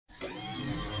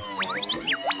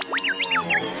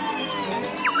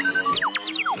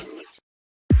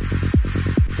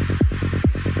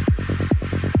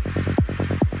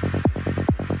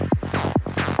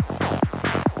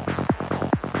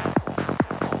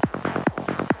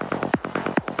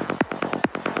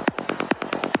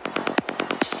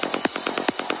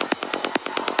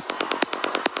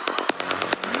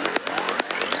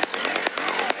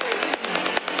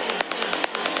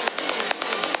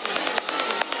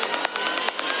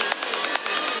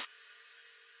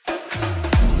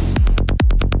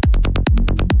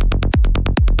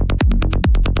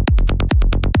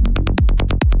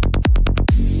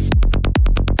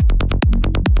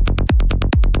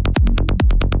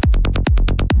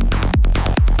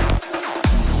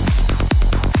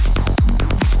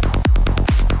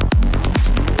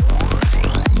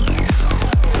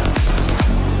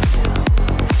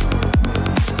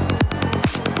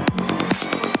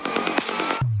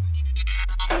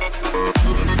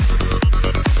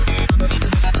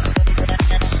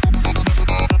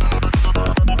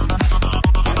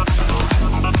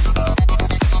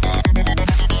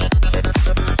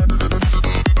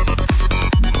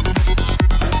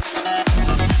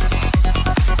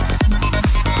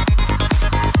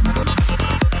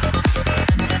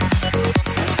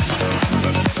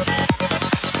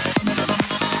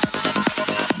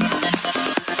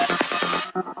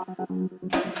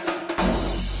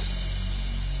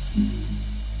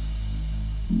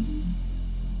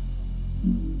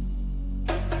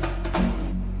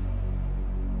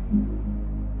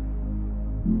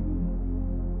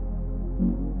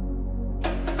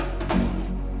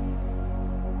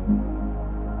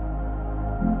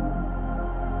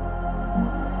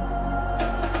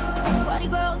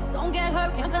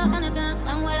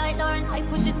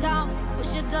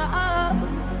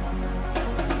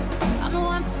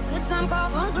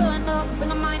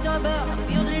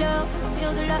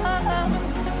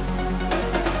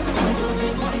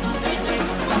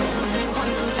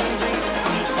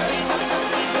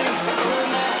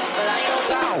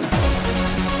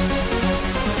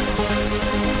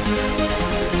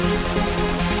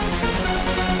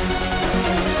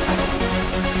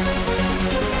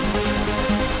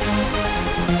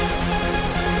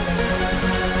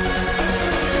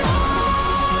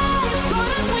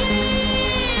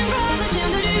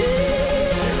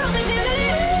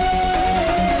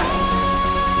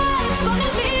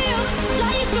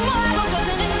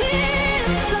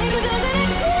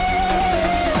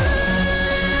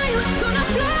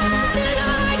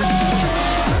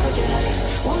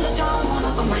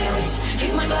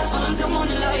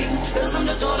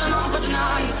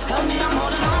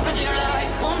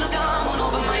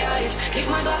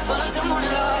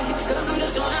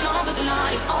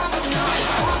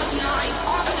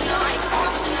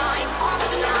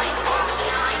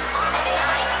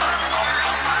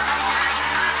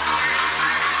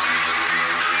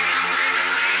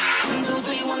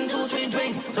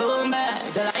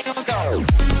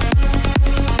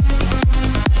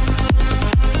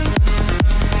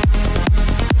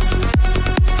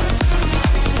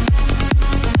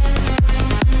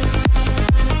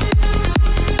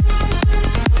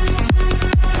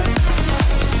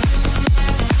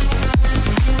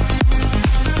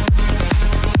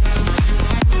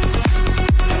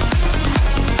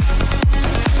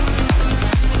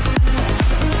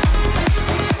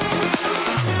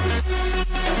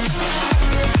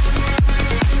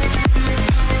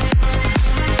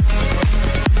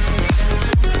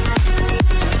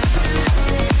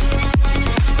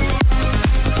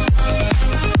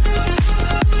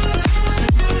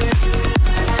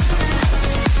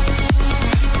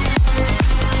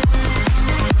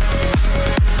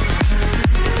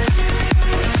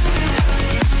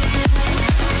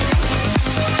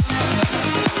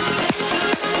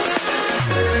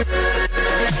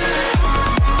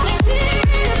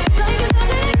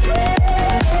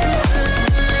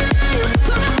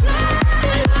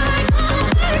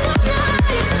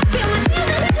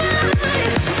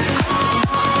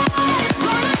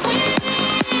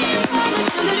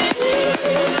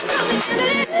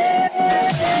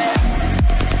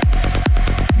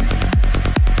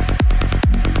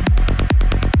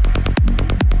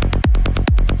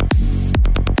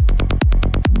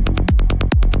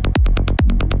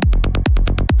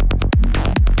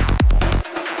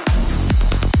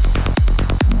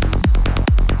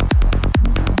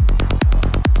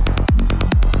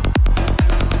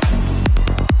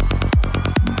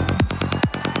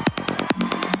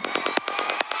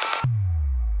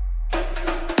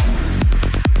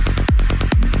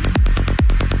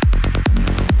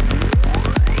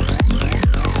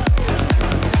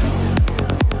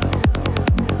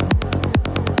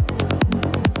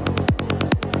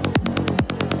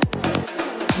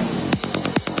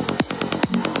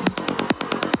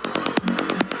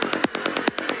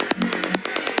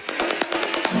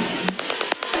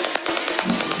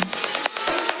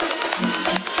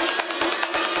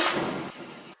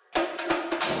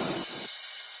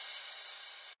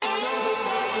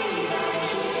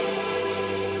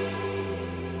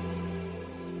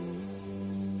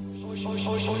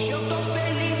Hoje eu tô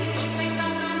feliz, tô sem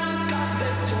nada na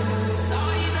cabeça, eu não vou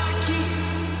sair daqui.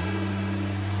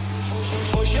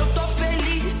 Hoje eu tô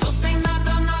feliz, tô sem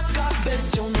nada na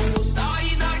cabeça, eu não vou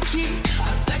sair daqui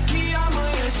até que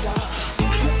amanheça. Eu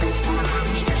não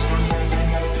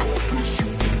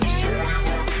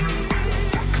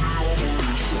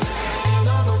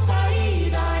vou sair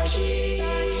daqui,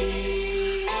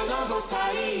 eu não vou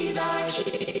sair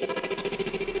daqui.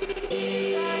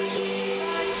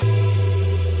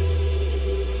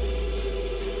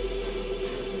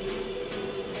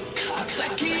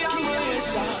 que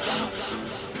amanheça.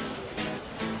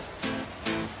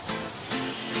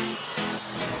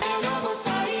 Eu não vou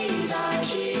sair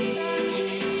daqui.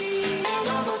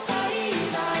 Eu não vou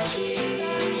sair daqui.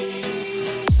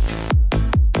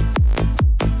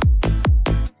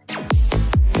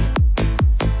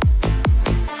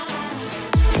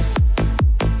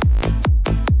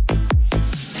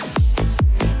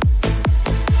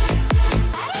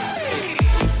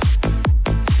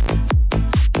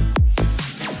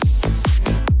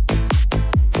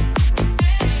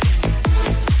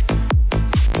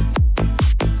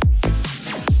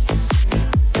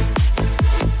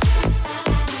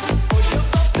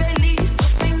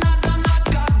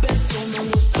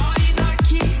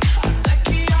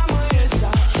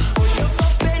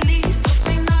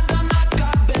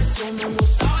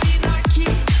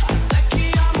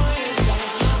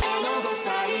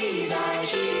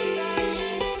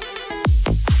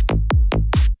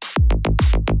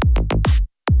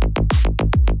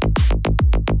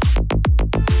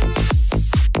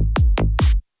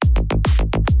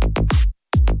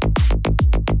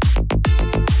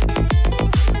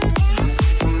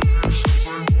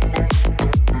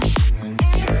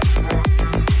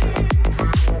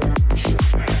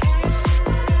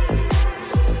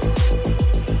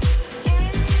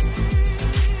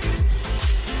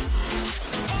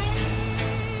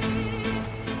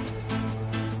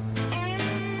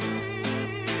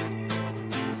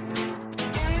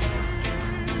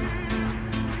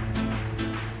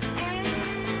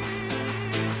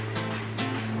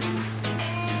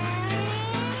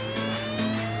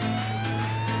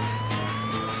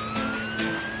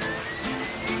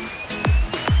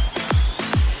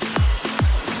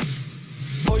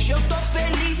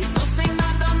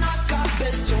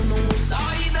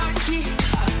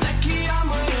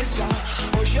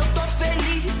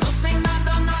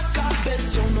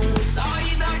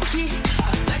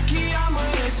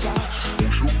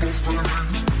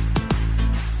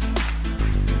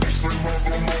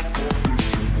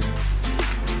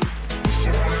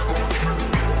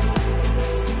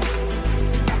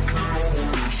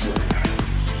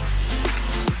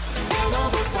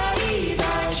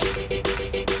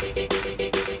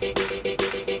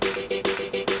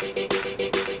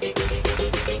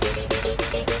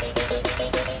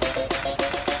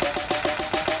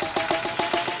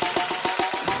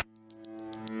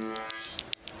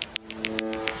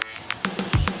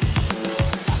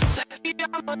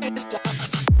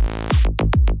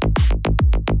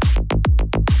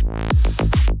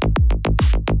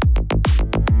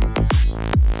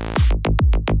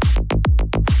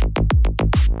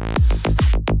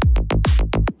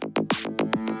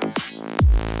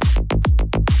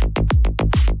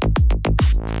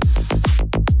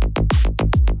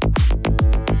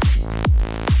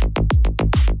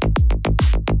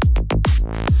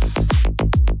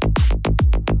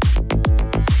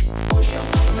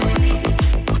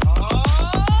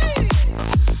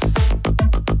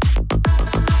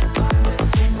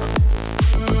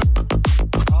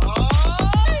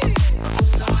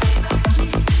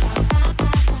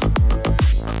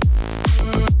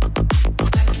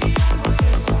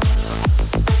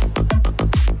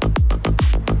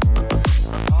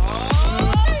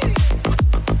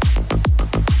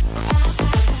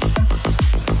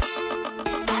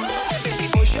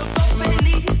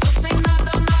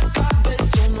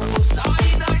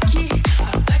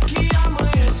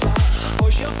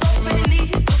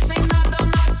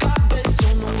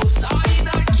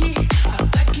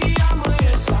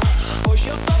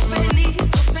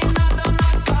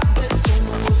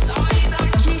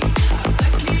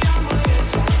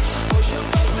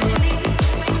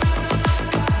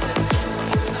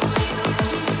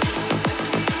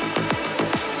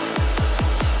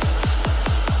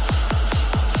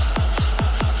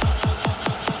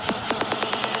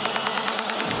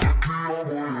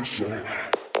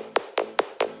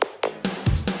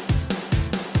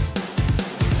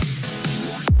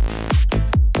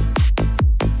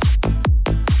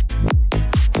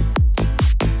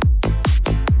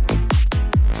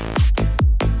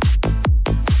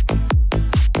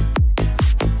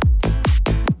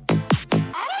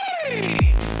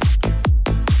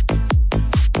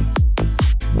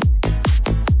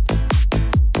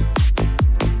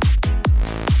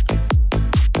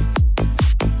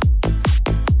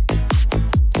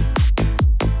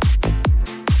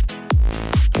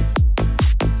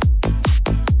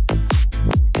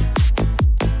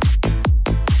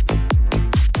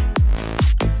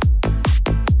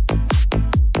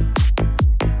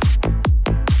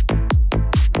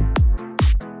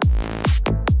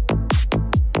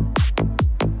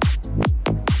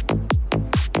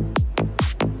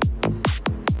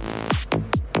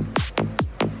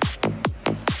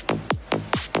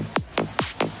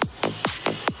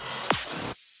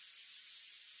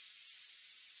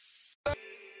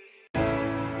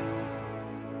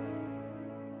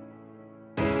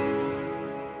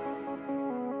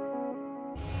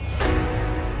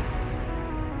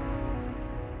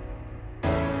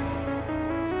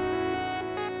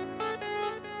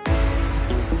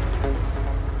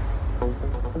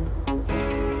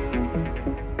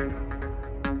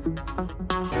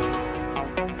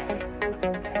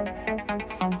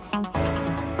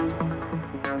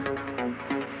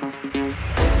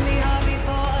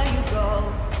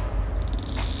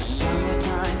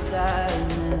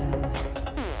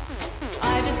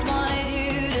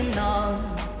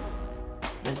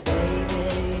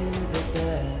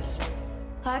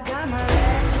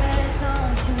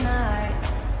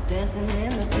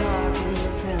 in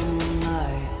the pale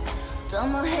moonlight.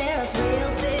 Done my hair up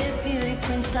real big, beauty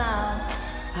queen style.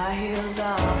 High heels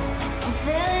off, I'm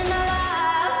feeling alive.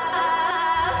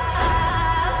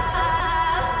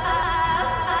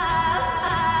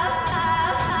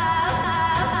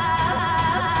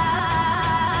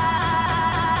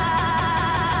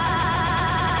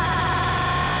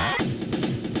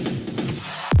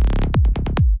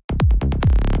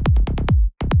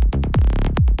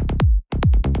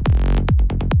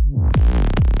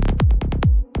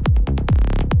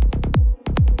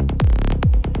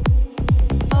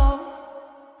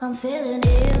 I'm feeling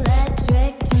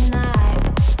electric tonight.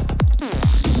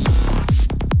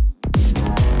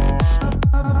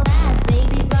 Bad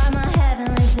baby by my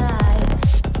heavenly side.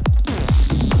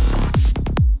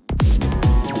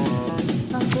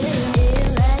 I'm feeling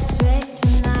electric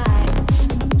tonight.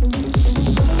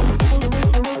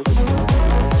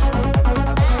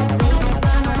 Bad baby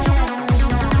by my heavenly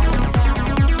side.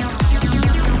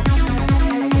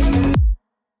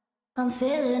 I'm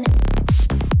feeling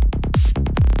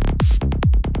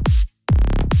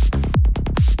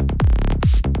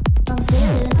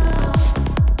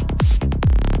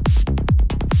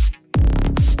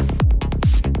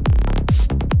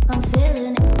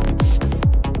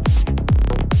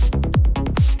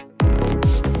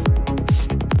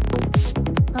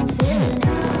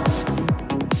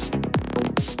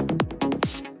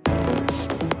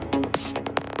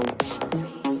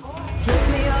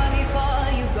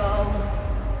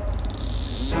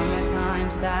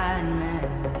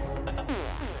sadness.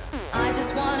 I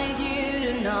just wanted you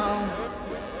to know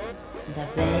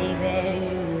that baby,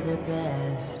 you're the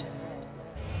best.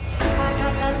 I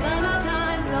got that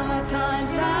summertime, summertime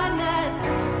sadness.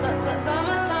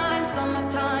 Summertime,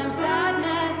 summertime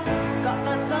sadness. Got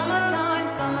that summertime,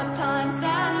 summertime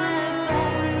sadness.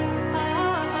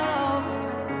 Oh, oh.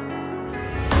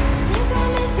 Think I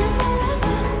miss you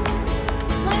forever,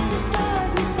 like the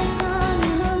stars miss the sun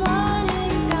in the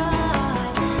morning sky.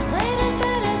 Later's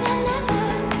better than ever.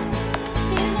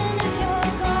 Even if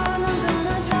you're gone, I'm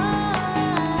gonna try.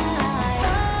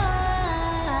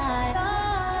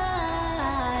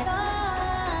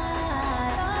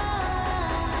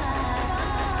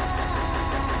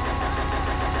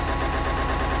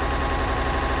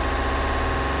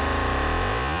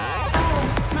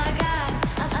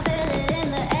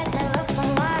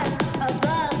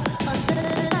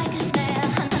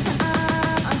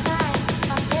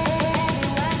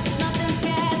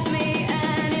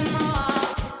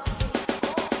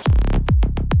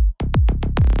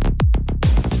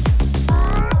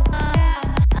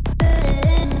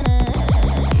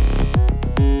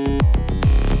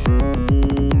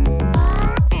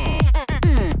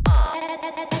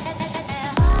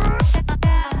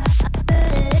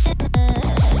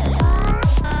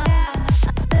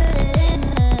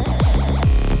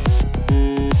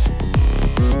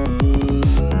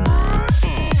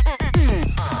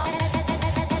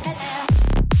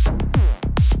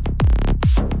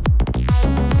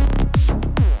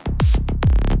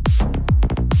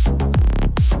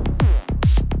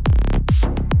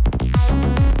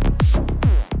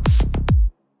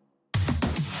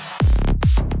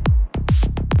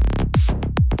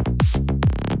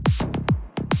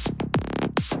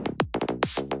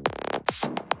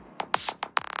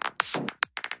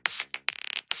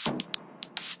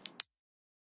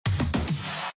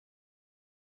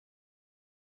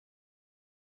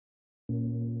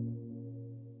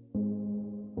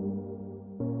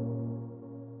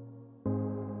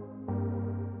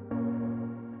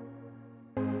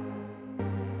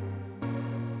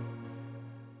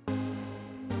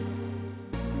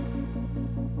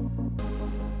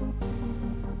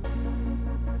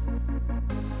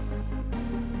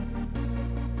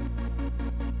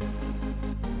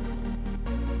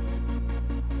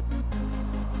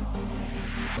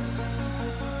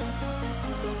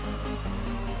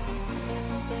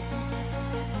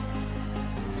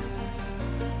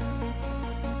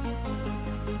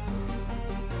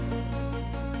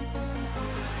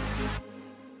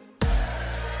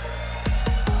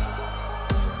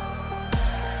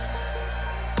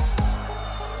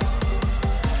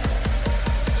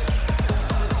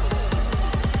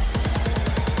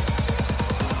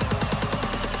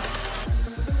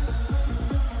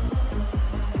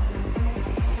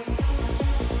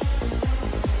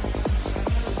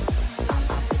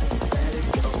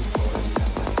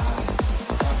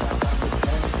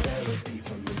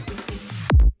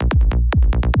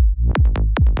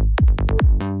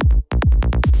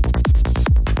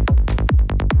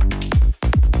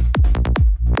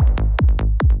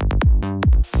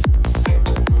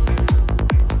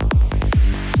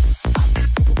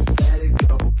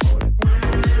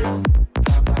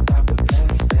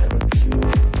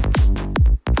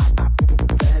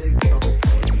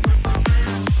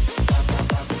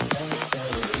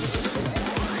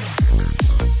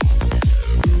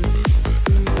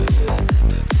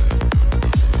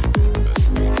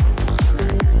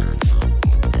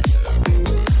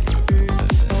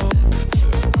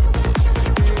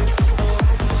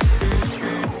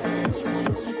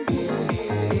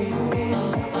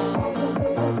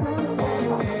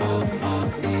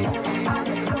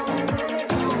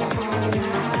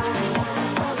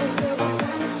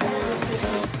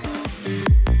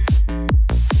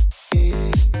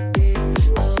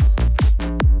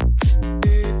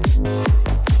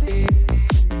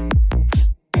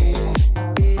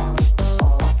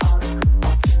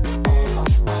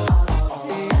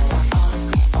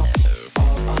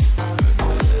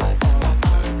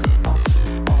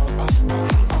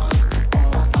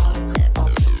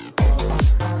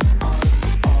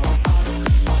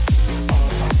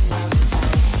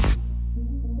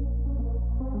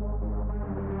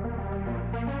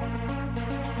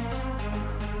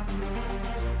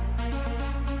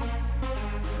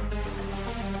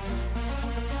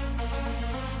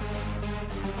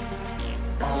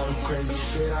 crazy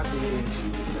shit I did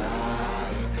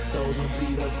tonight, those would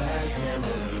be the best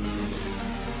memories.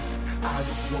 I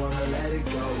just wanna let it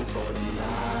go for the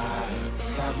night.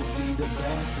 That would be the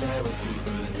best therapy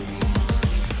for me.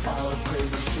 All the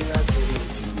crazy shit I did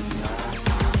tonight,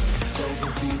 those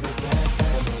would be the best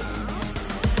memories.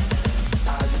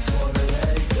 I just wanna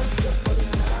let it go for the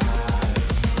night.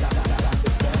 That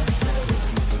the best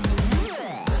therapy for me.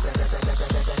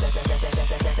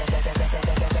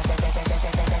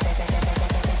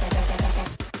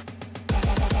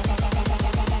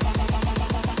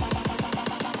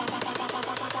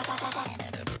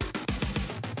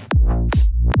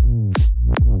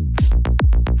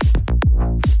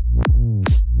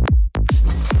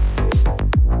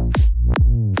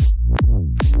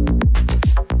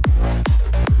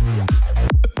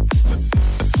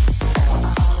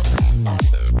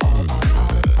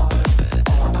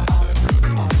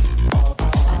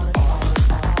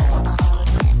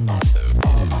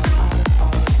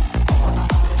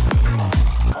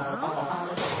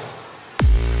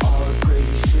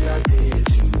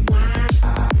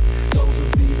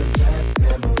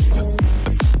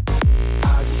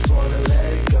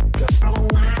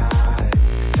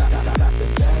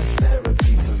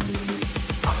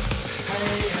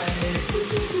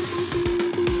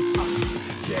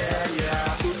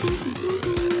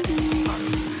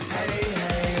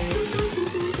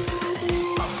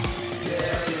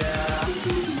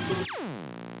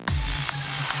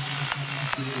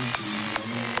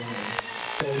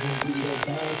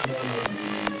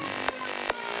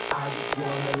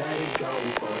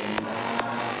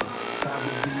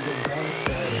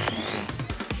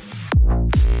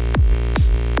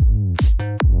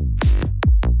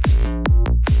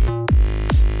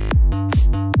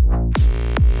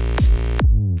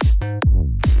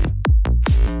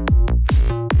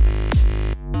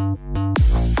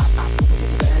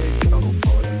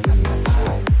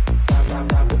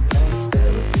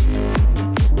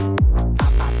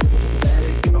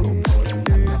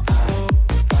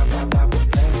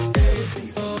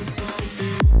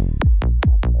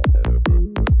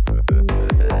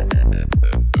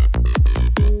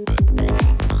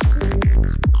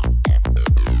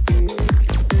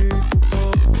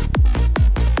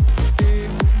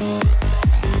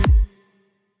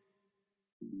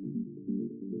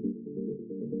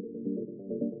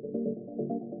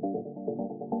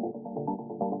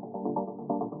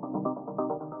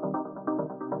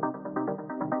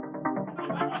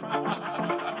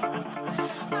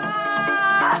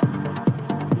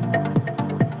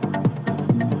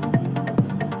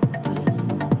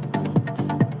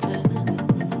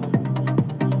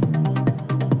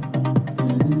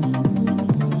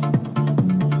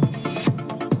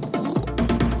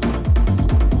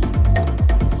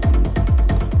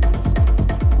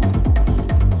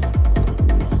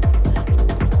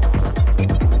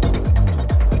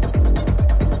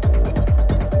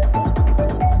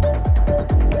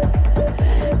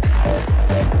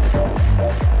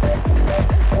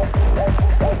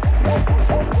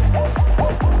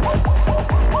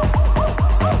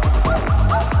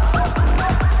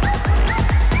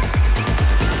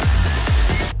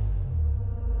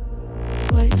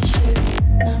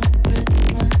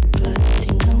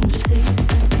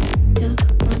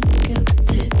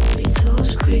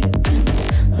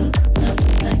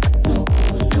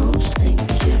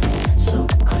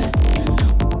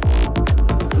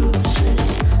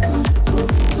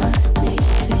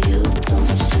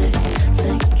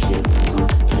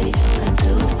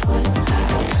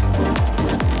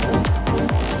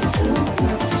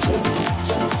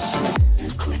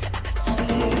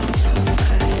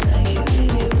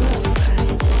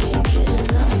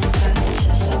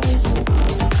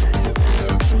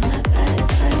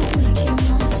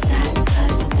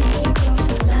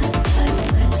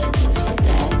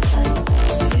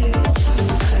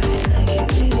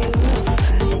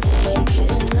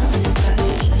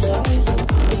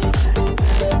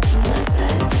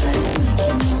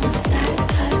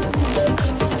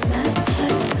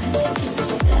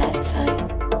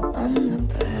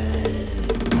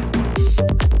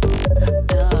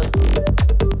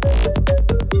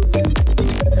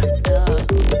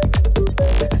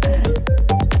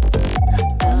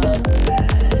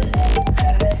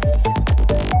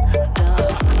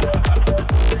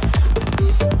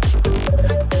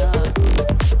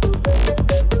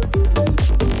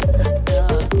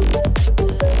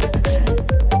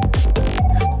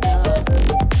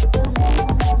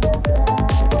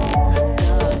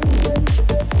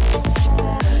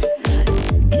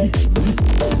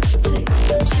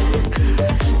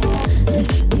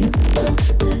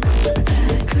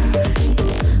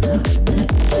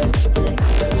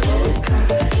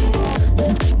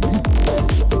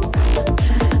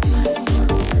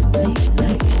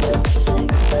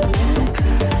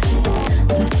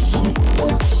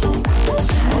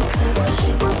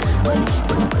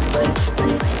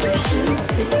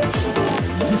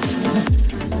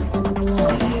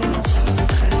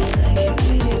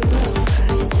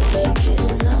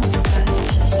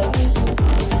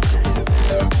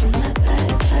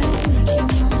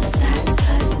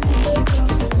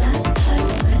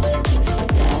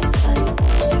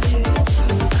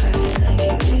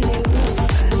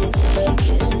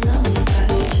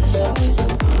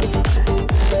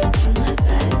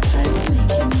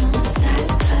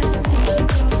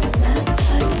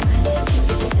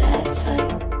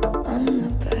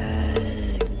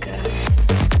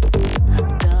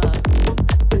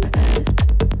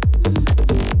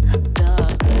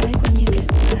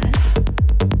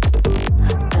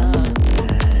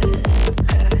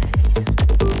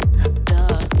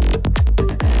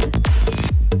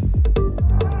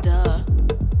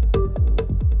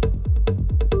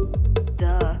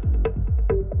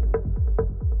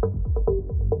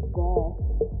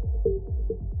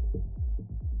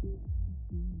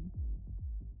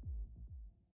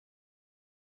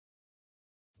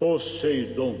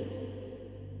 Poseidon.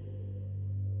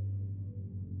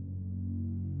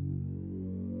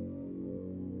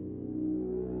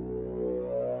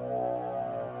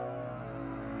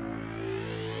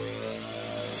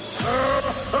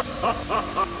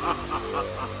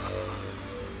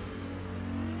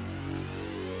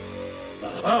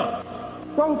 Ah,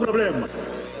 qual o problema?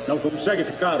 Não consegue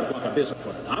ficar com a cabeça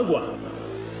fora d'água?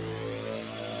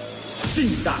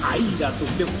 Sinta a ira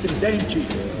do teu tridente.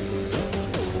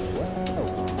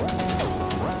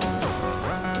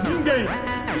 Ninguém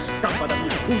escapa da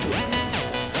minha fúria.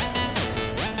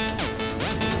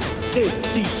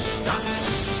 Desista.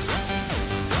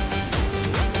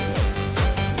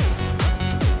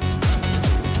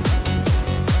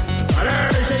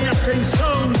 Marés em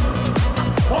ascensão,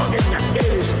 afoguem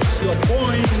aqueles que se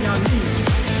opõem a mim.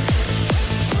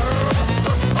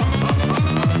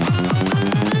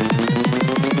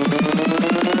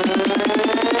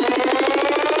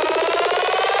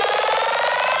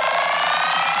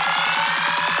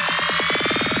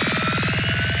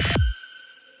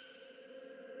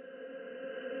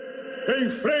 Em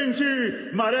frente,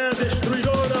 maré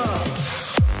destruidora!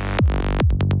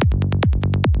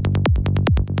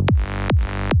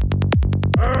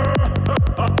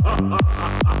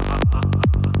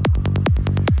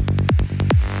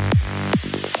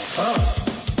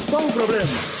 Qual o problema?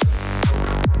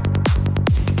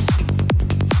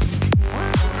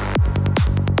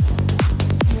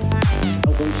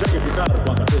 Não consegue ficar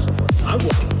com a cabeça fora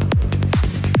d'água?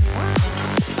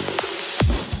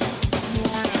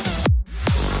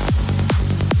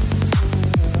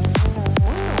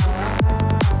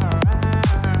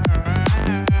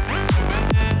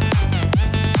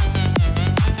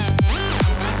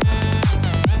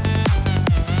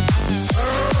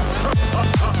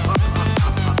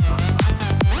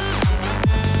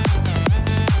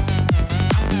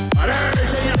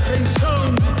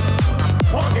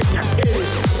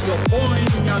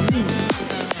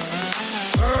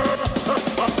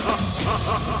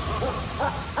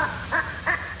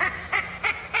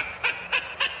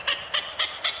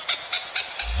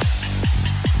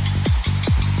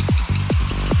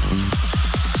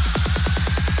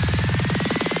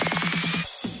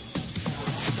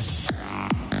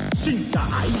 Sinta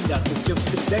a ira do teu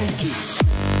tridente.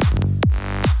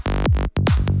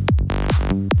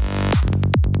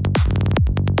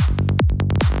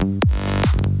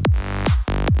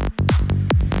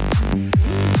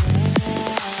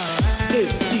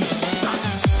 Desista.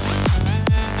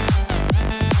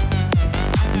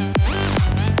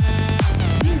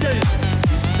 Ninguém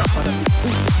escapa da minha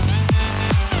fúria.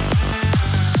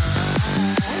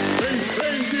 Em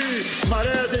frente,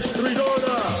 maré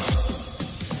destruidora.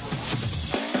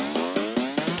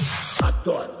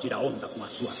 Adoro tirar onda com a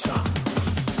sua cara.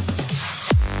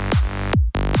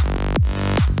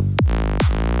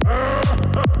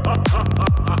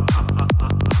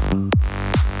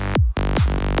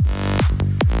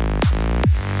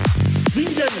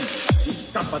 Ninguém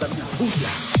escapa da minha fúria.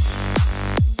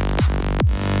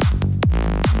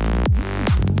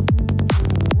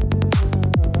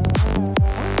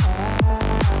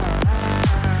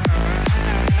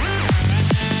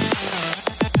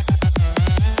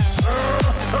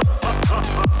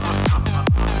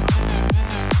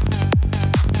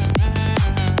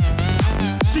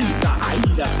 Sinta a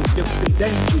ira do teu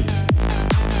tridente.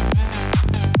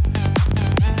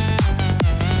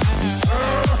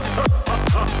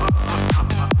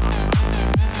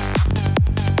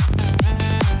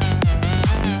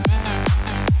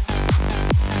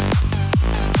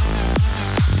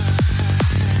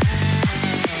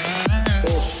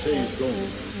 Poseidon.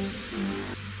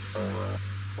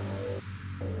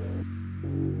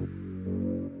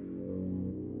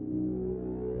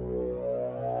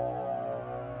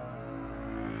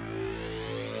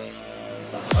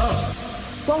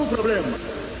 Qual o problema?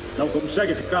 Não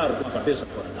consegue ficar com a cabeça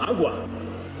fora d'água?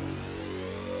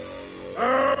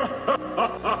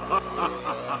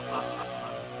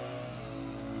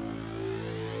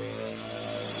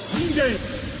 Ninguém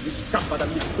escapa da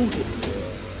minha fúria.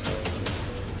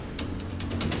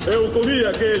 Eu comi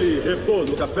aquele repô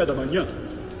no café da manhã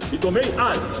e tomei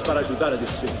alhos para ajudar a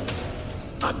descer.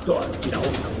 Adoro tirar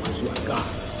onda com a sua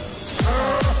cara.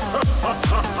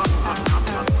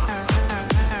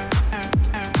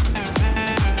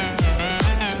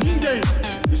 Ninguém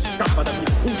escapa da minha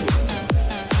fúria.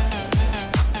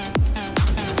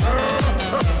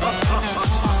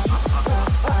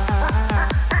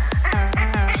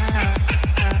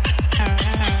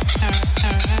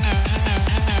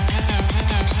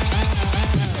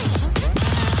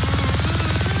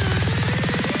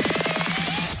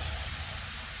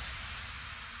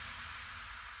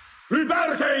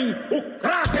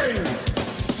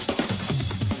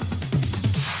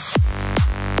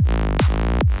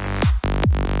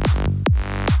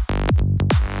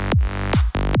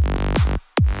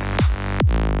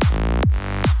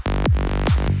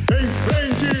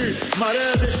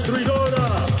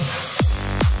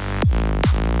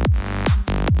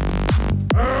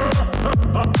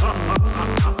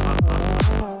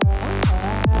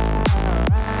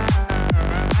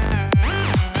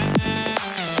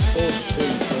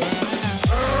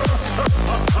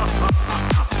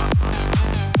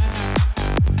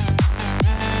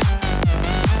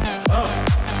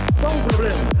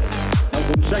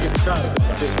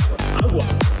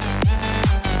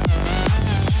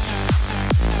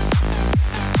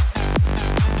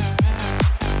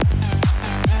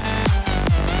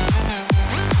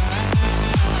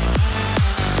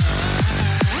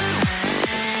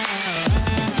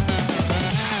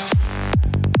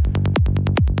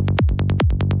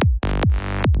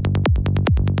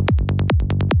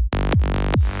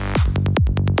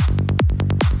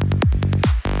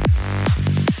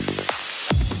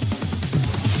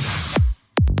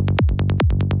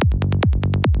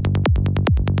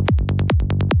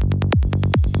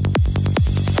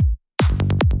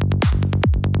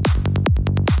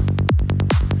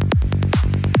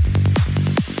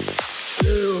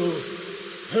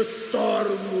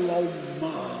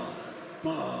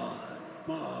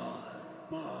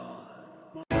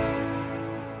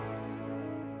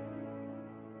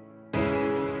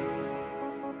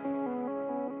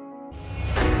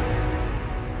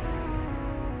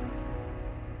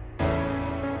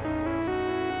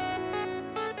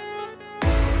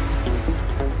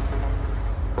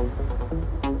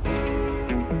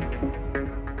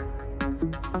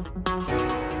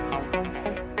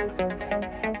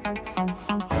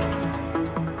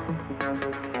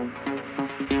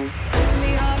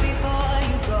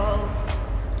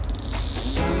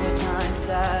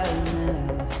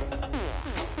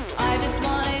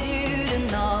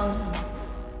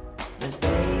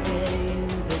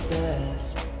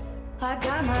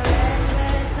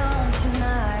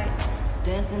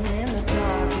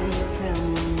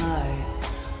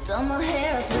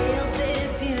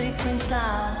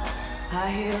 high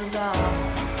heels off.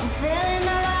 I'm feeling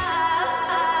alive.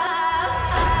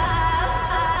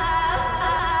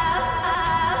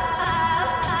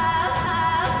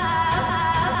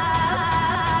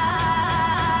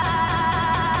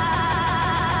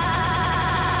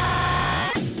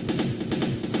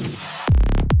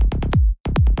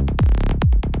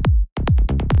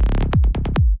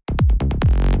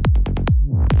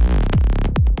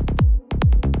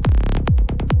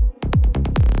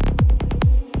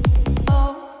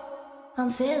 I'm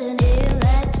feeling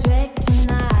electric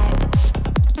tonight.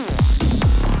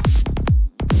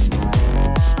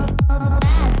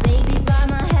 Bad baby by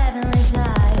my heavenly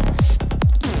side.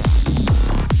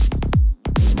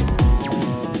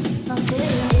 I'm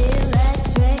feeling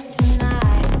electric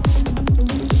tonight.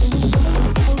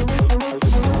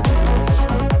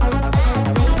 Bad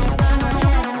baby by my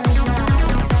heavenly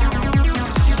side.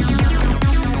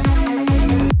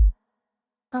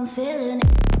 I'm feeling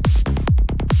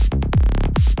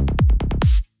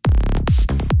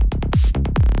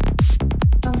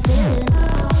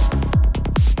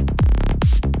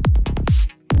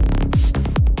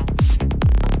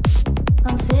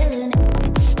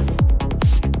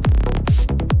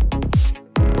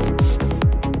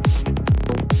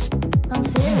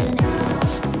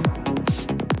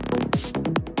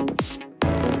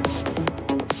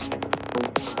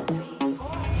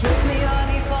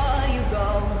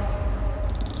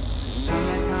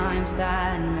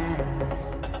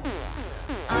sadness.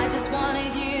 I just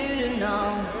wanted you to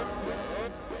know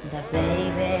that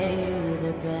baby, you're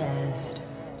the best.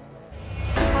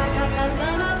 I got that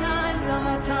summertime,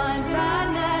 summertime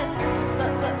sadness.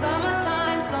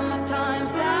 Summertime, summertime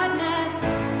sadness.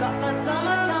 Got that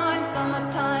summertime,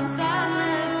 summertime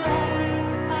sadness. Oh,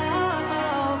 oh,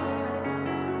 oh.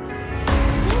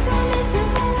 Think I'll miss you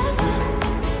forever,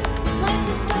 like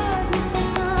the stars miss the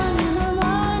sun in the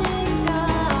morning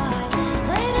sky.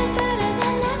 Later's better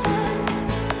than never.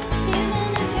 Even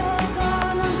if you're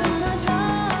gone, I'm gonna try.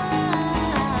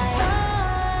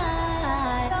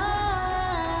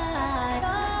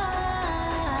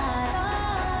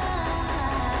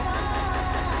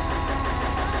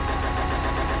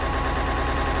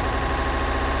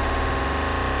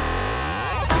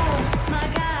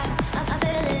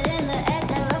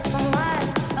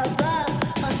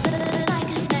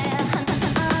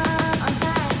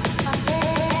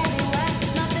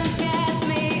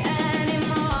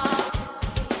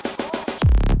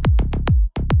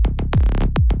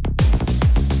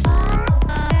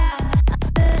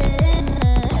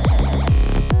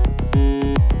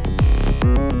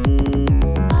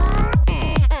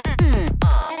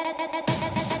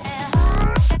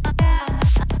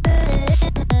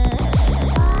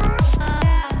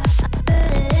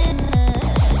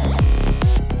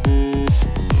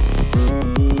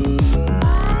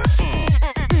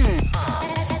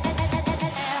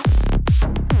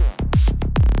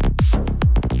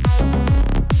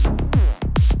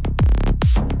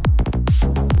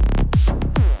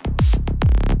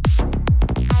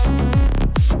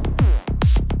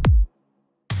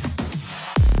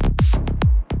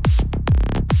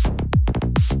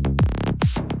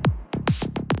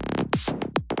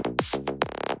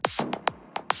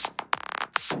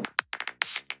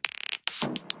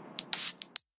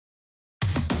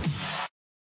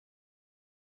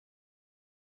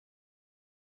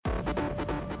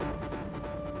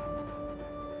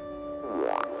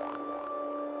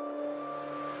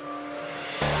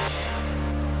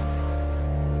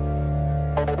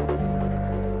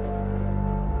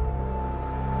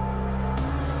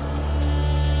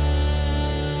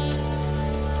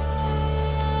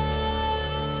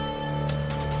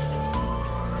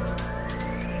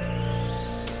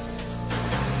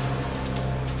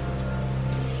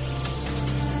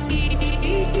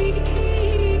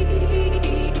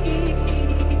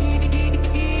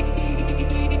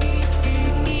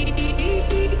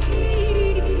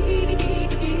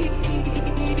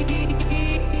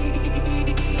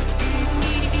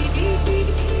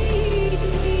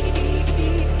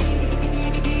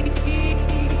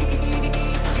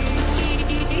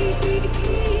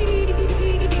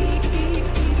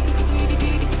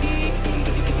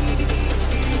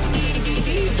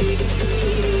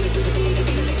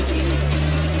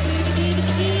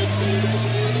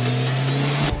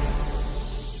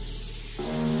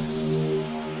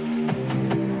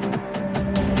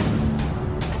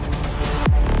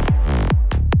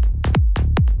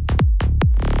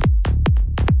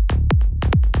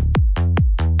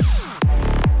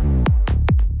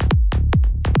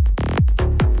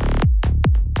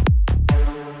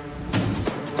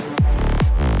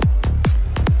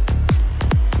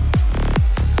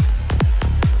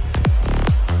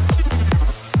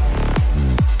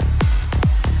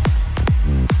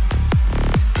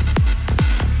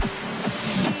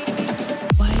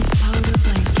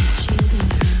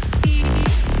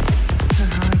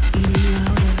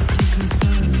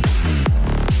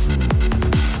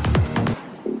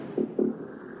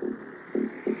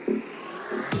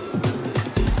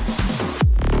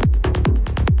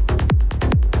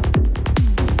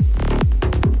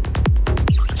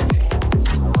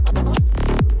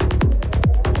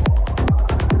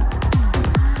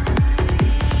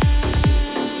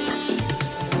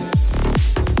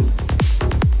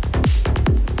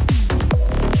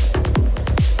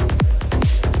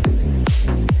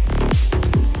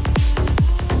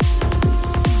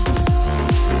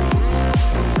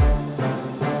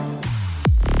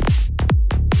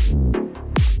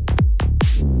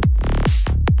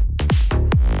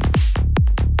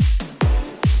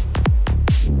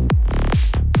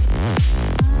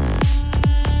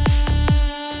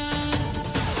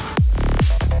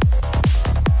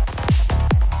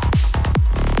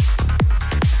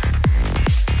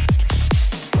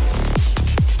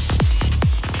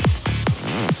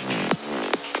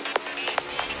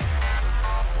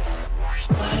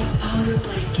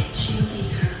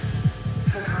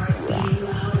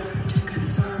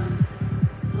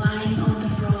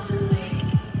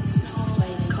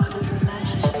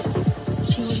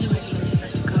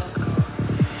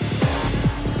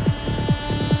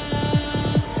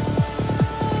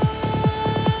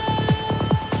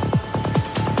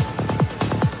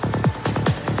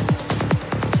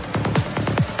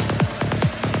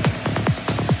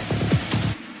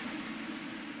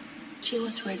 She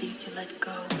was ready to let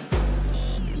go.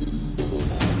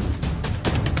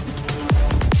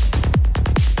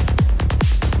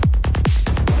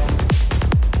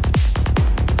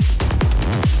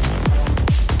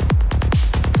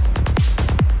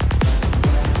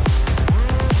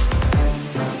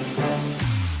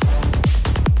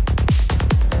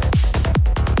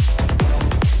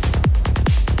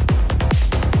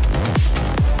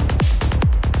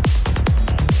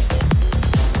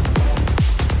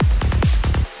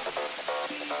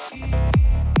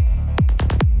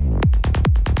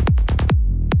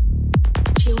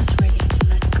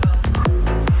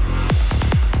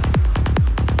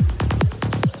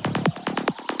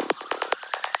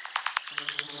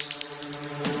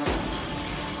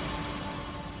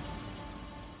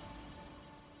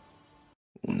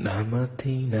 Una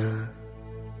mattina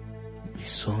mi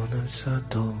sono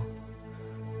alzato,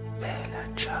 bella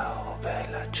ciao,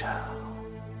 bella ciao.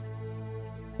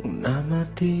 Una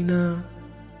mattina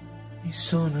mi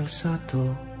sono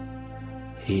alzato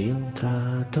e ho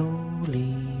entrato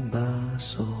lì in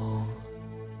basso.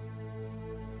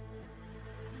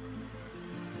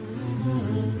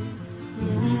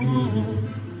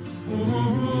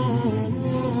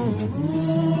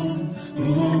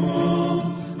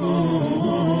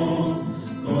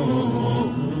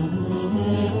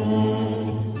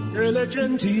 E le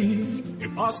genti che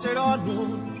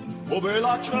passeranno, oh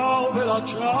bella ciao, bella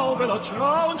ciao, bella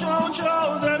ciao, ciao,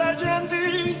 ciao. Delle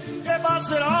genti che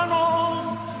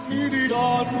passeranno mi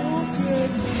diranno che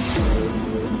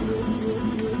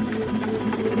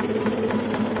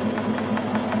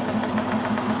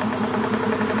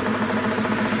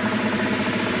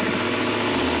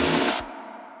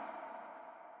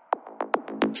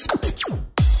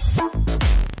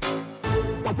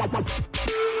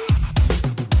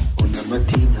una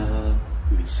mattina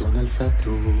mi sono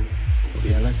alzato,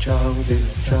 bella ciao, bella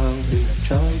ciao, bella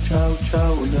ciao, ciao,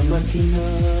 ciao. Una mattina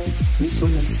mi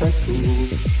sono alzato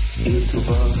e ho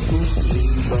trovato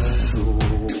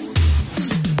l'invasore.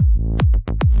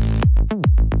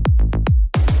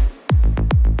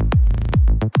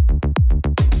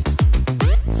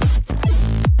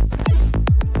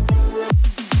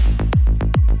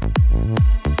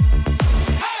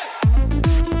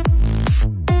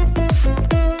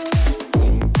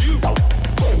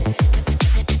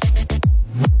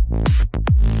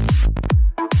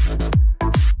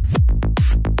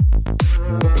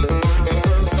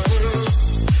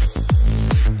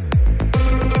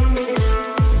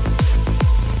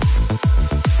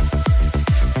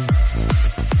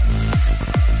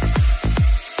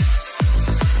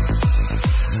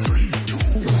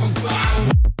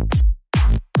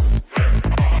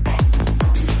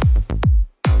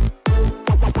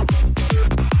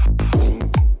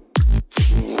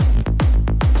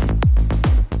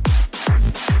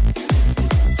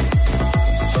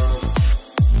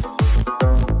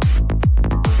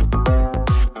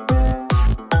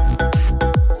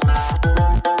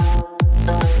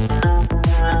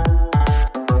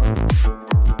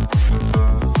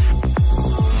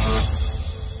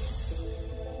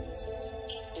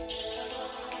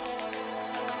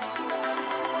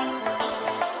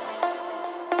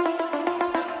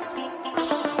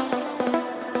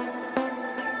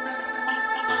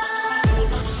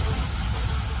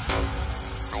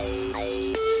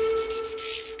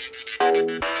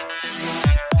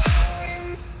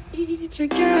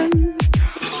 Again,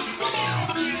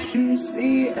 you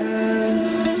see,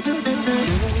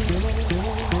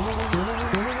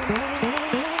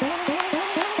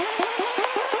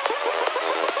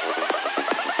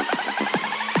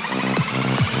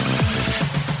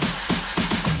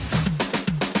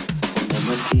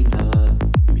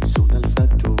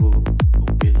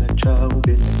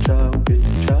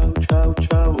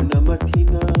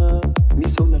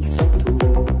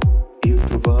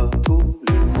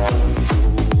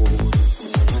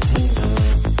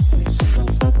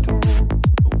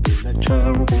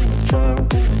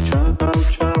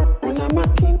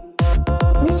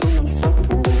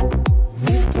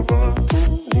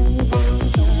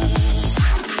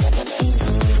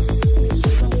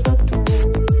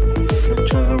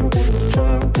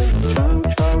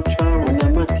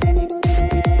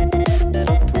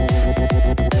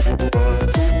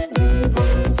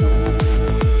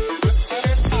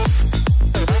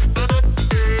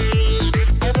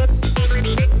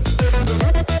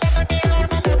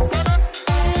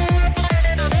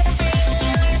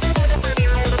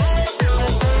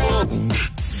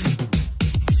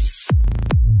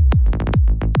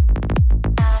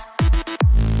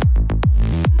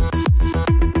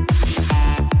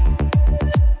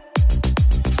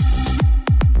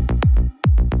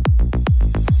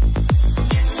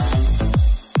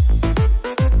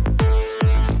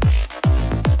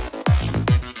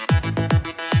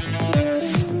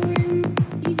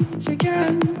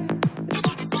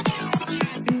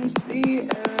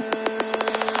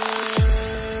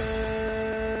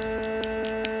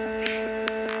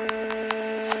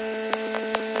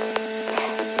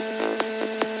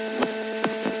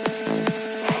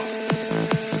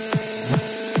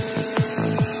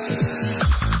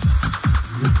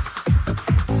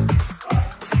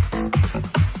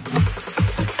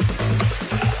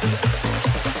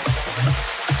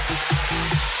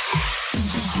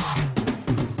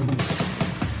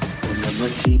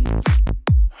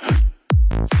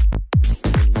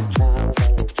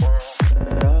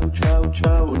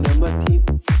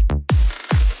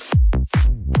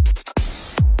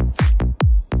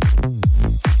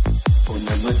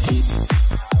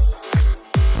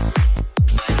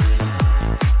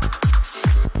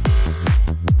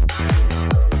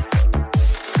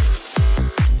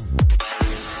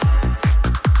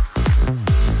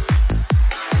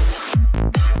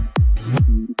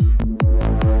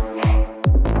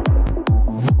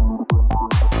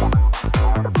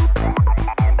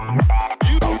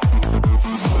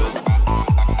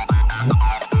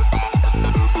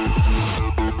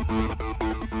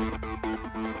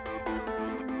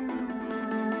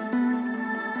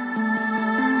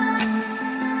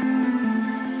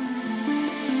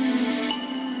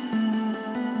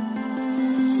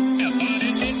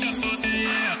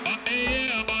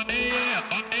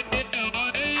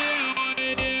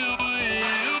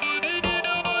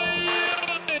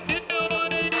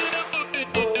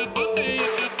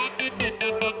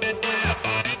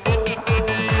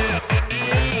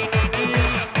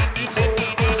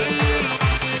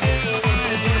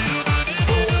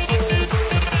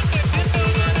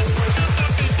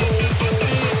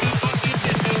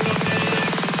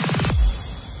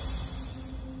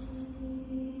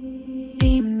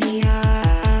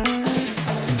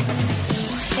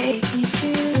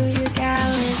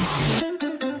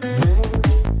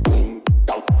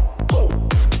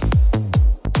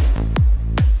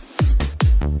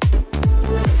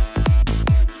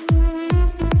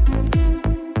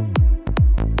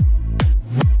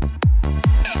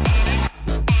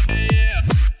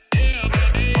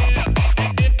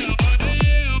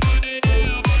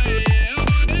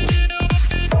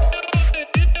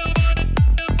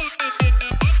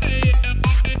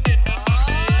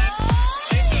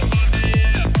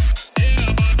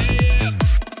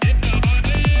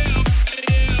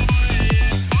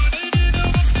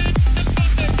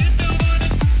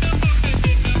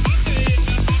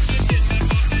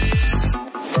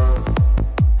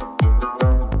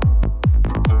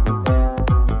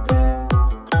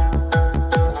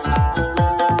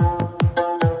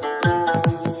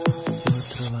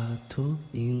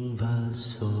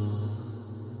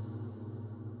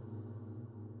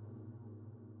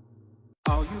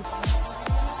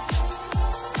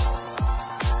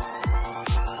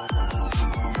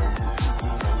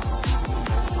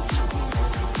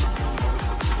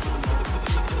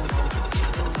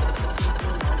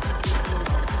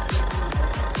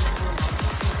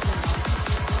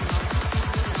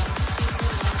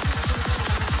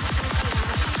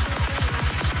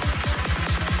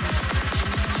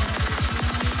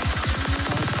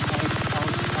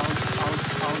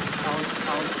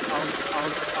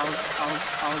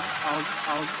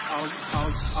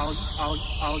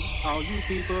 All you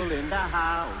people in the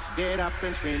house, get up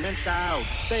and scream and shout.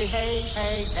 Say hey,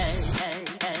 hey, hey, hey,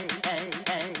 hey, hey,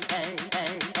 hey, hey,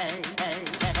 hey, hey, hey,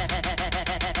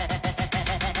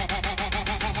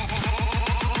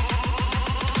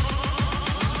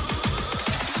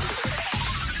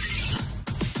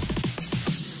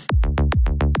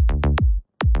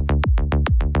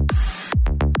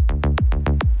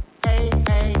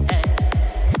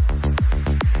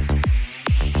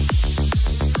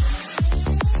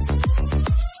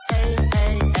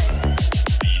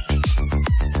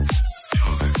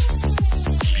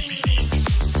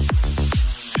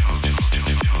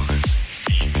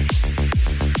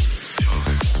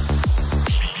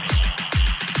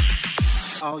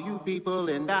 all you people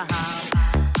in the house.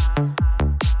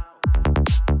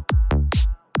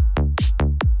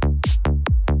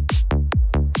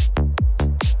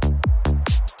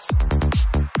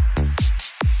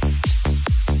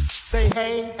 Say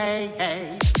hey, hey,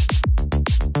 hey.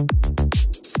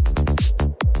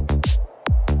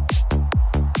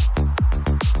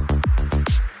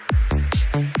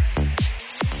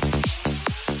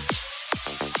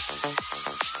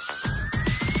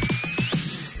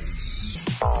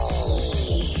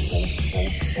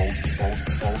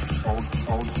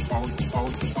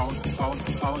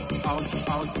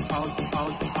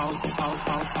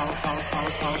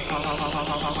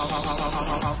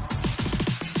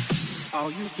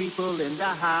 All you people in the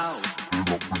house.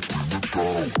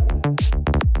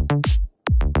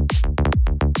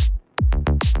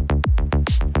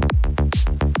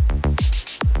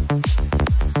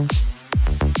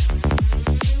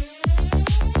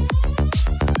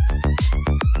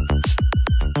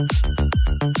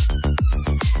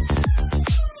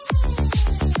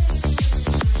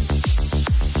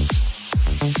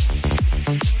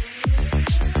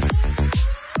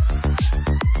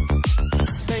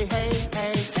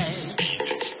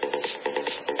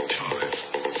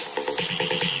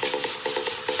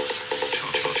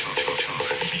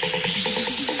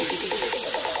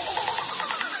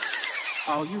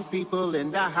 All you people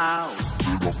in the house.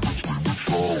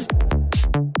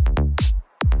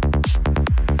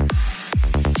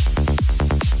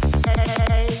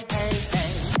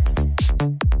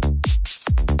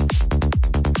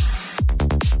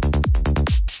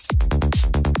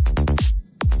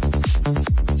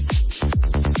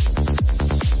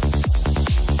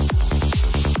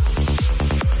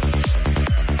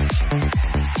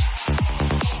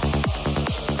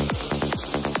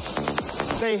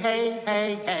 Say hey,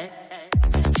 hey, hey.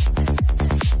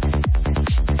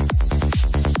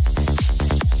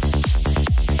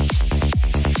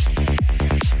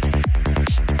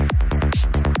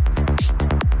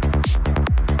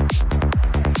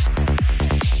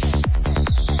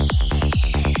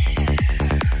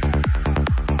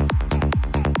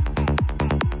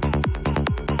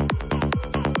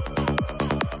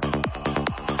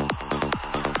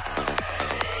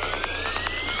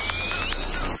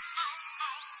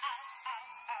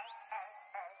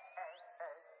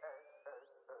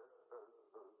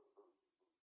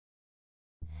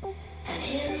 And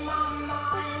in my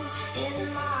mind,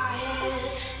 in my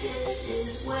head, this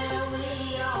is where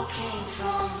we all came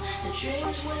from. The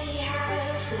dreams we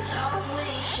have, the love we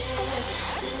share,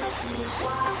 this is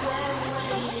what we're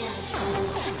waiting for.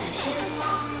 And in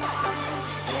my mind,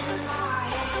 in my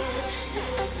head,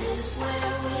 this is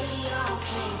where we all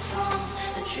came from.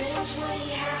 The dreams we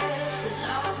have, the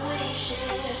love we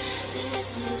share, this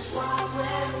is what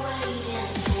we're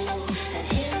waiting for. And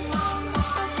in my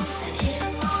mind, and in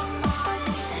my mind,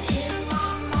 and in my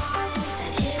mind,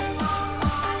 and in my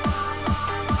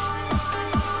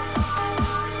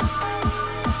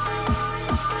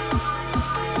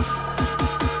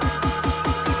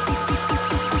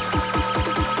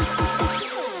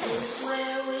this is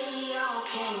where we all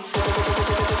came from.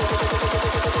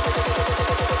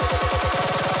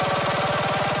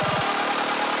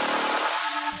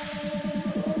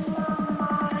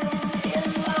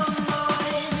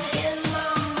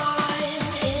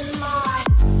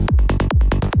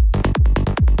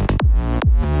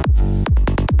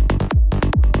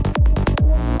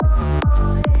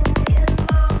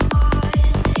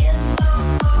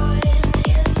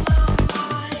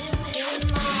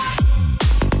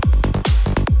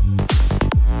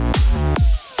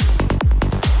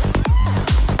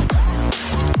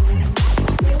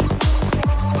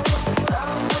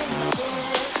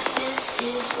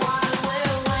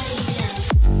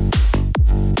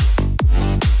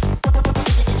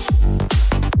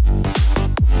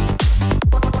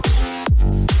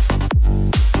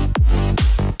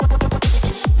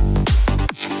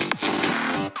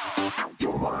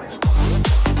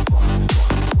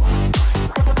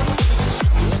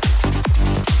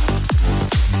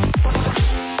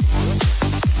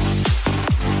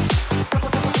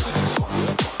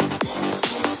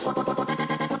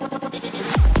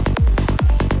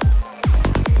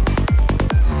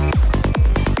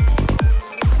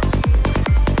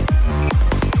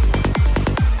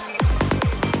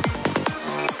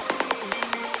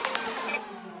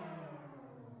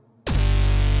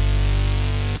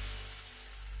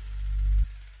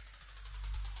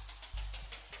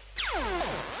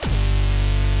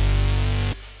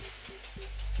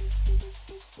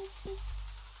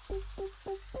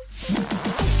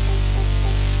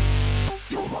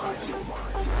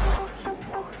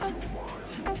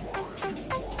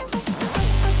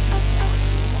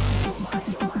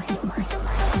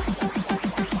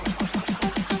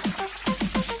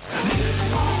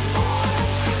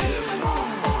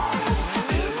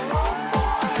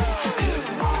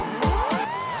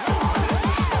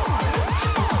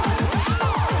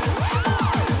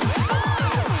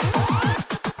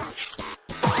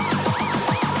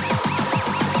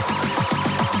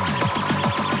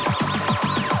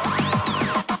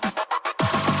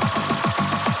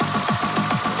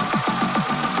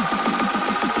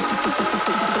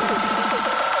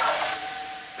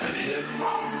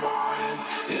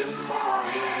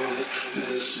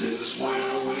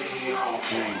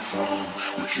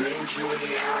 dreams we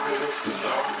have, the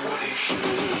love we share.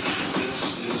 This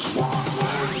is one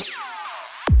word.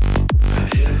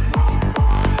 In my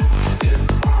mind, in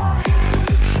my head,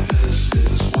 this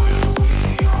is where we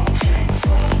all came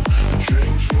from. The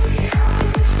dreams we have,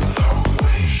 the love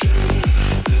we share.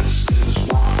 This is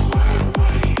one we're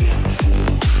waiting for.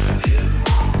 In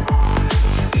my mind,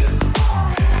 in my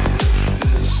head,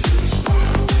 this is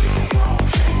where we all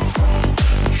came from.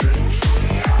 The dreams we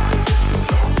have, the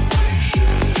love we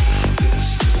share. This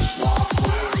is one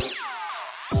we're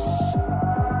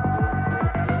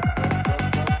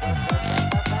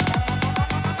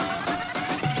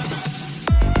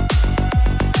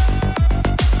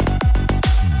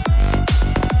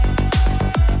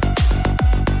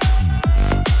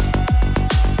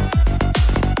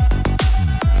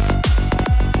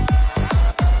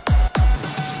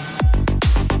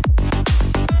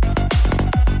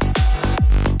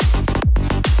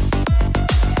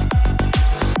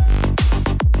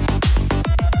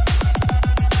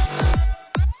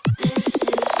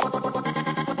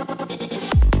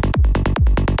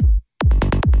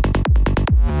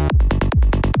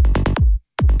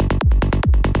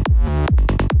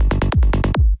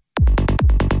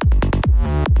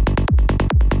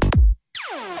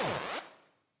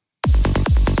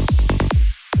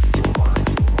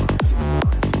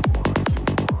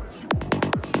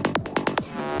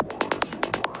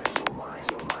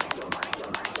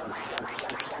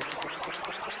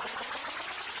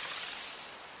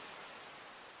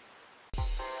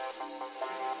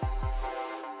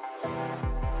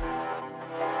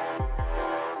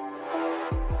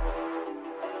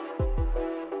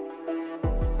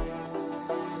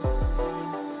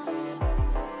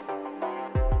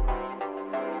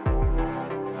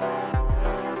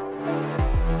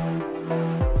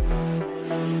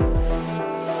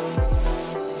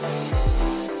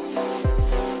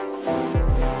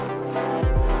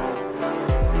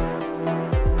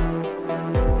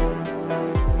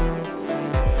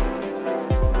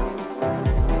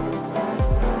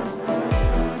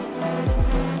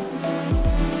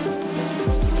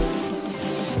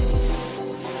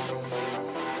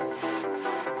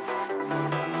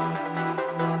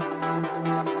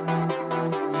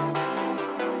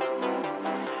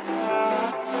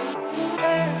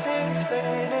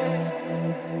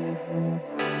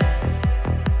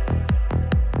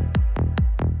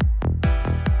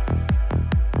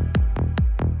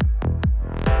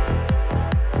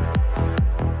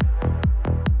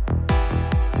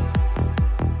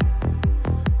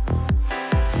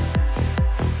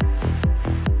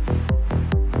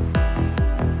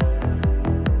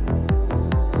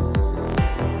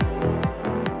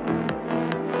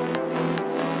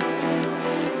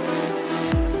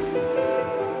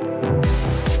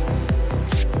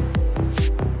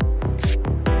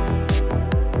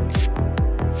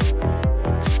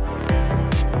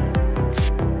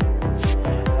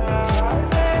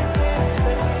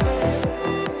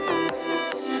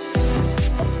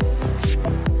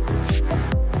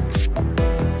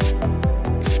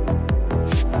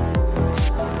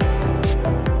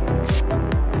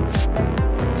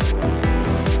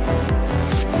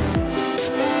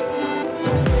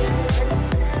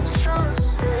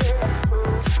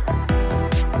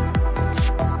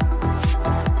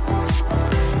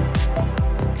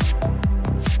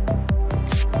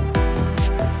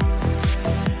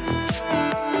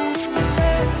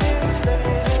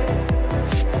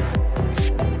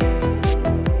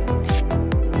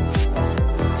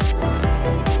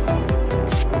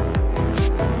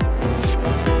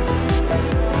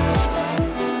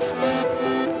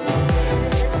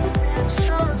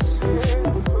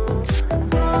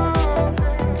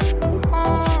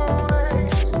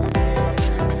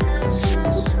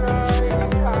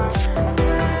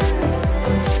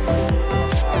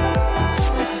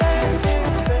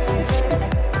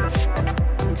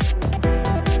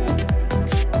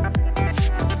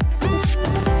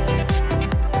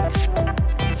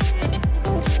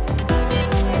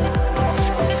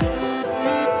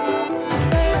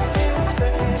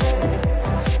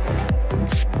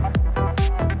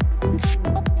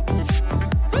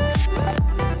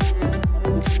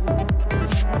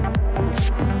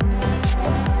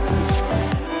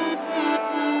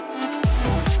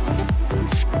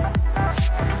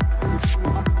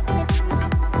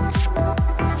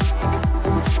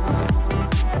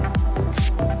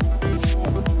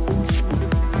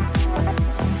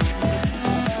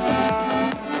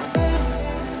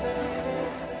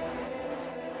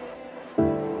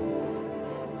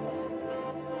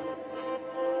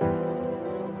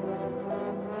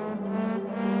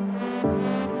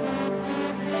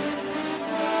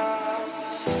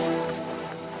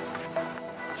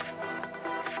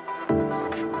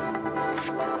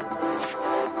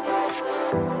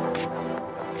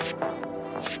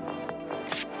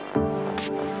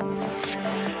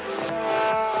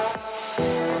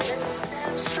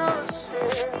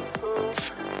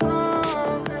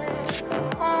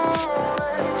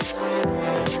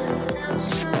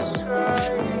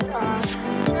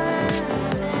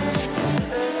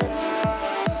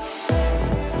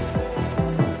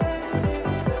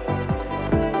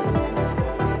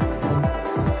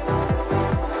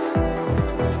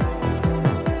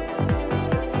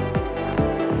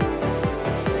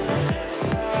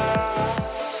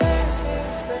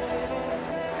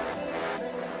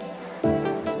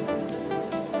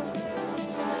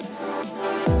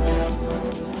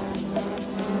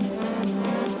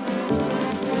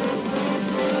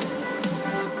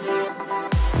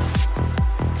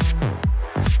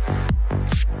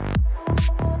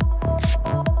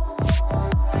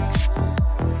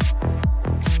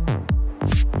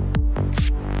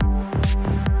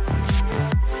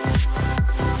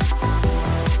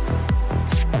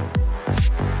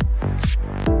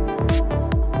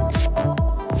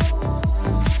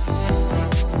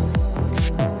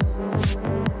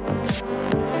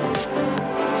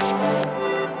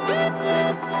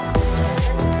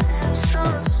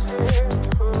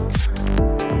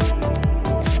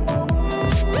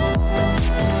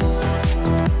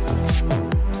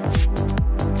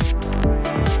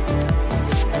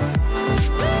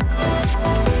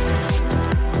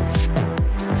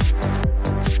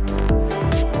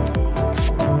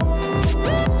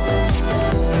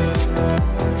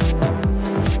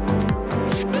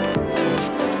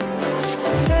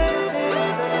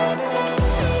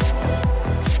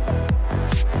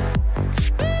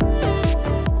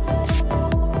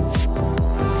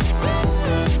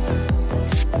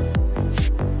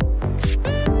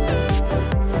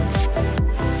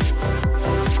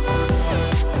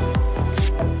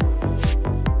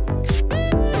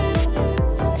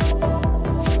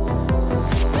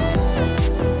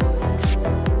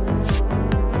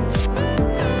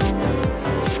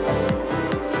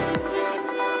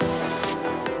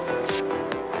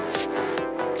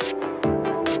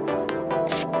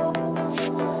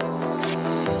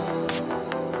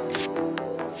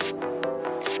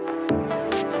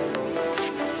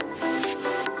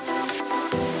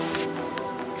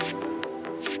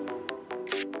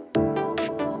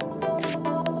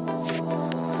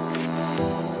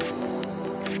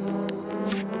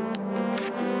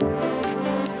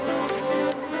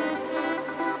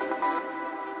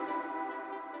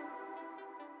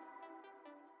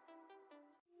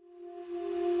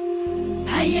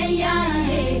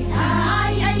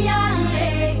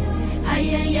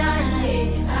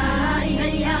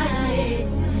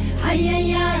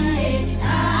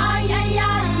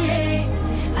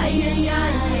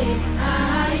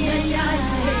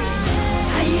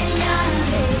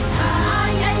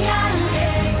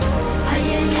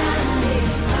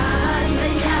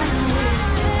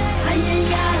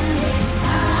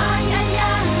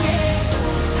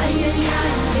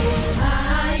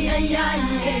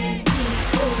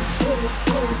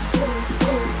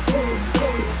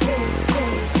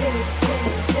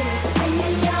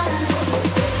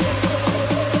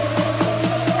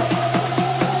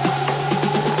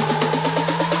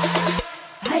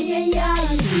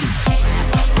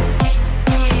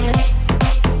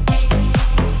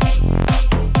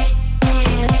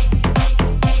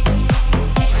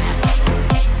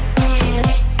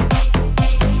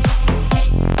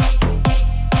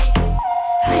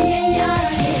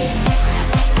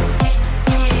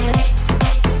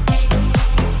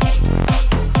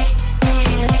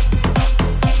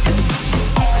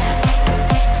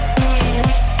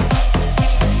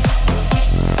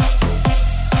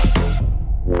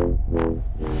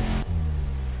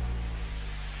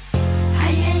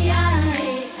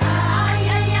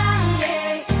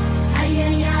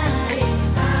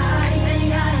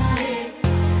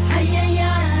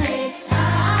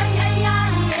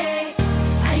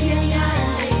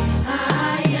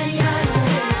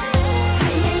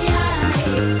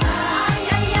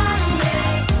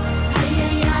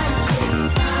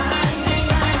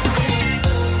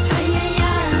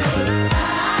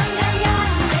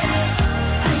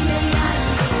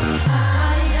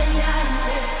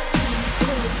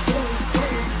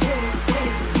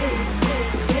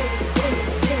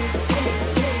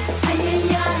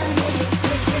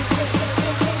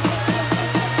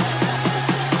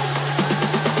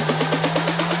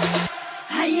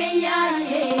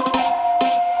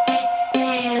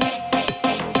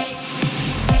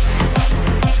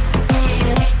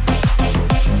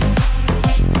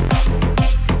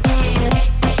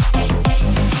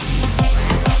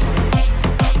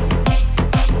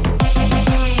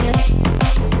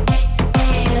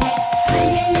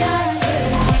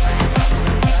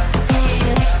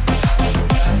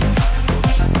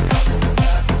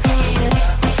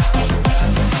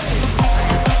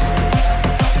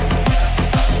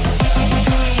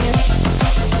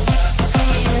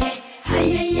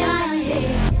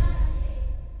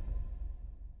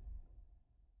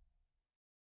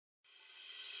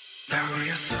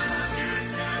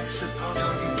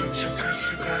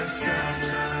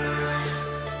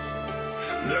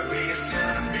널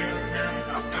위해서라면 난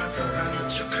아파도 아는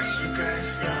척할 수가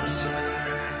있었어.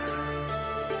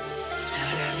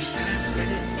 사람이 사람을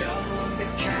더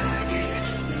완벽하게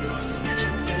내 모든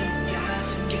만족들은 다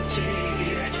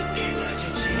숨겨지기에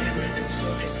이루어지지 않는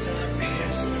꿈속에서 내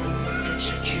숨을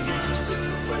지키면서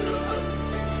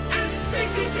I'm so sick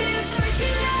of this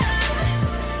freaking love,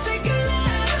 freaking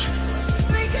love,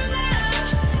 freaking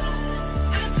love.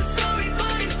 I'm so sorry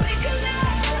but it's freaking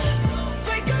love,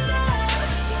 freaking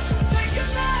love,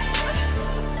 freaking love.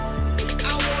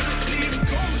 I wanna be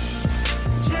gone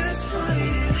just for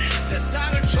you.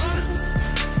 세상을 전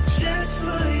just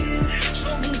for you.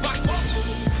 전부 바꿔서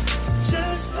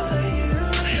just for you.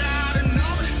 나를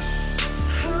너무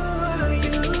who are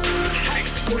you? Hey,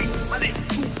 우리만의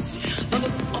너는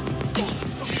없어.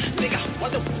 내가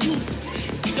와도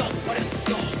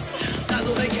잊어버렸어. 나도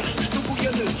내가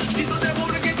누구였는지도 잘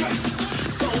모르게 돼.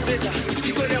 거울에다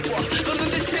뒤걸려봐. 너는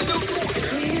대체 누구?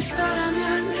 위해서라면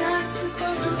한숨 더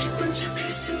깊은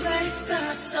척할 수가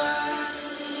있었어.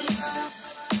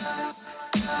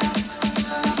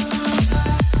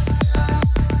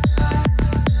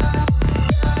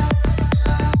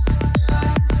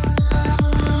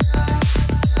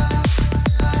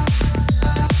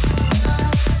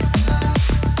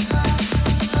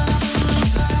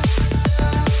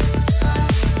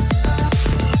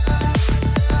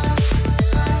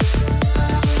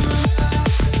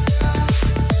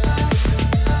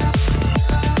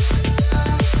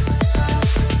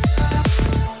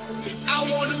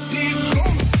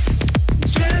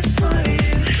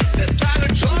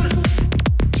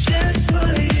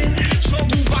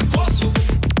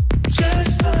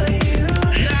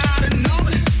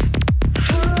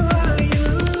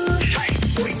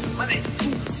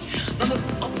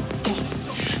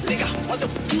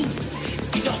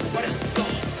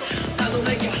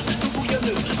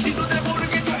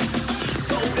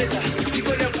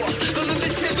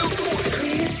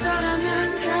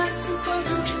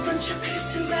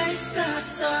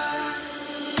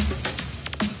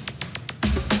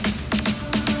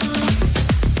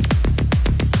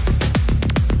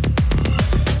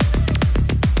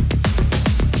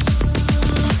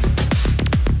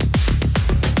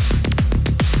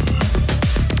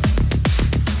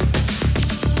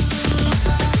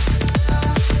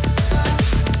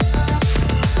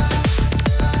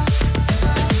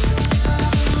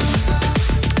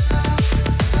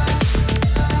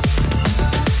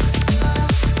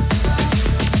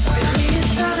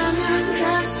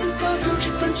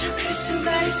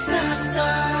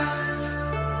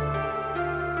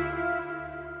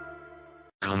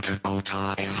 Comfortable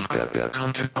time,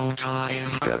 comfortable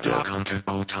time,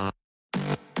 comfortable time.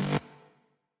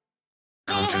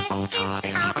 Comfortable time,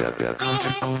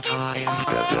 comfortable time,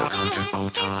 comfortable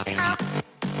time.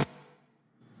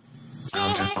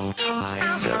 Comfortable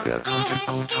time,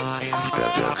 comfortable time,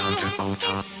 comfortable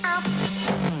time.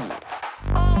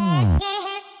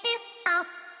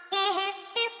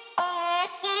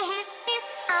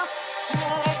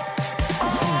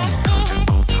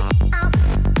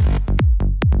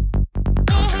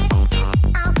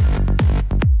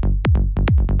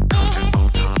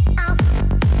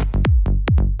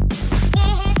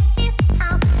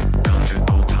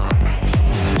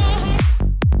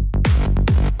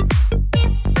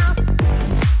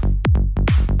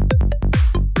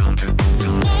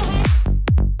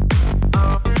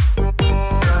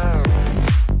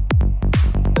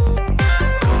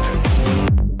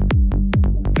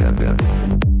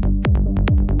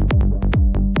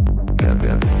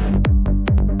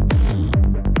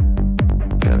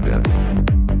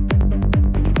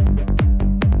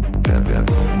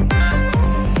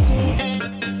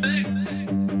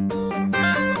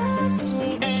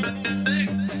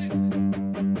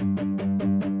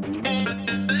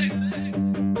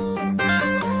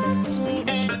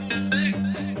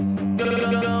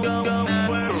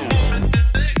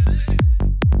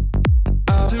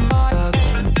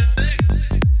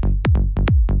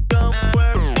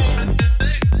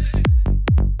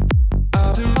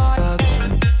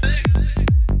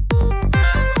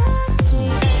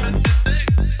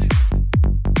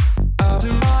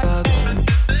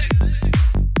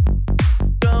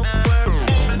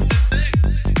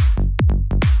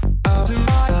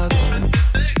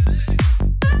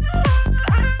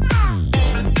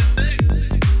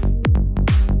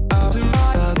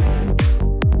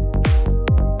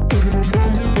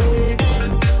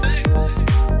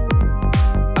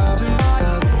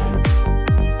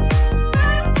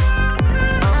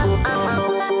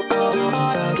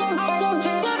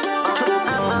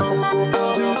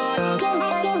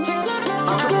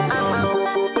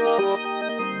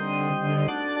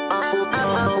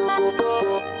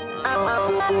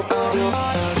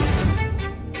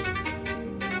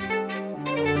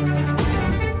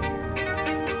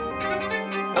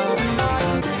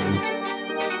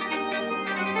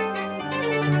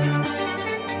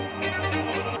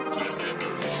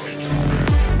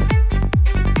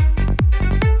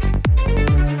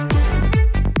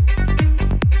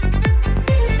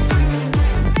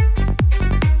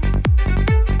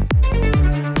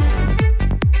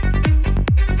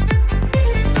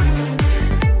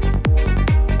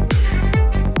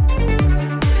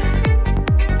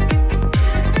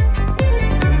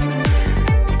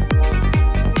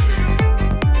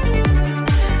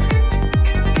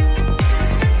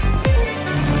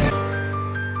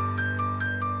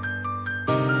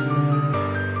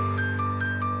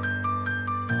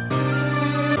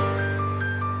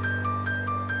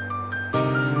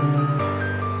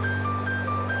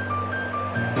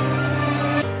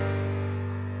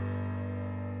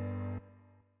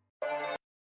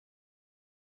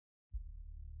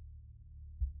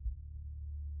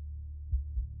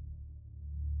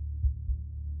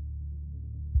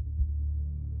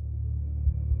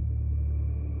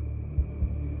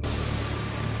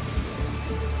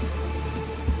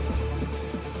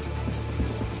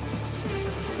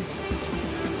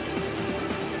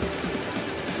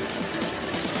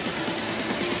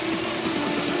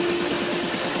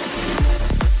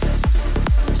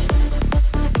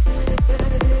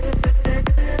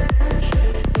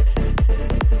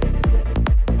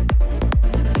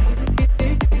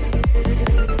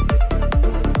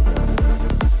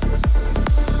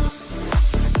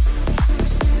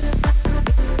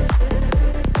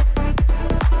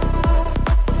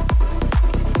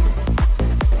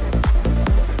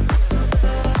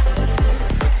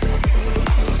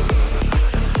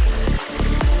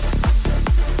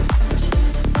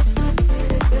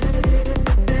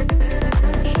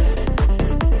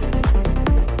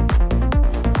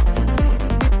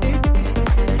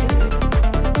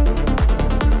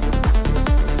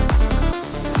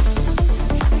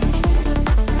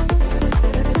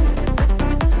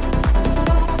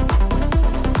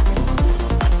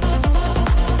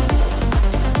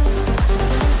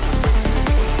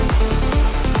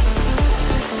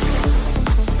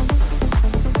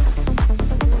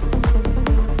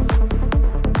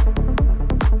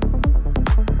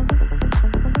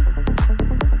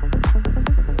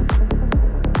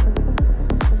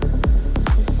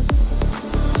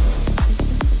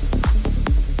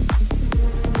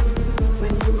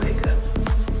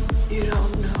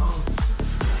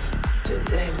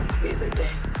 be the day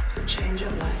you change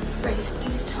your life. Grace,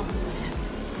 please tell me what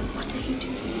happened. What did he do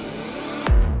to you?